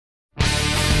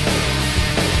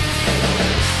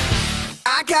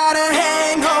got a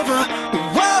hangover.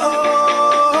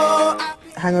 Whoa.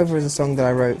 Hangover is a song that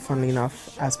I wrote, funnily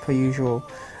enough, as per usual,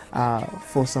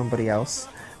 for somebody else.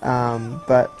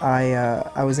 But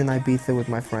I was in Ibiza with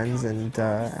my friends, and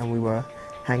we were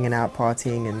hanging out,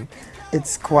 partying, and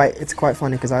it's quite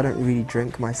funny because I don't really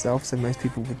drink myself, so most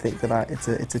people would think that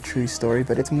it's a true story,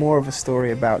 but it's more of a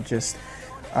story about just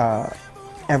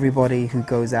everybody who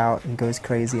goes out and goes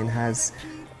crazy and has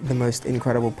the most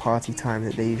incredible party time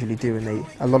that they usually do, and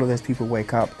a lot of those people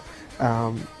wake up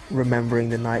remembering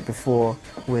the night before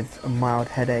with a mild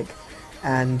headache,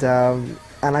 and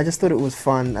I just thought it was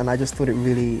fun, and I just thought it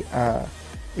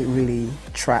really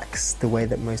tracks the way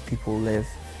that most people live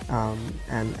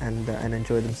and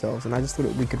enjoy themselves, and I just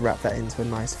thought we could wrap that into a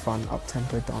nice, fun,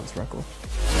 up-tempo dance record.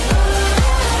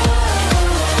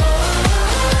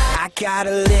 I got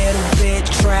a little bit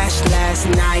trashed last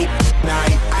night.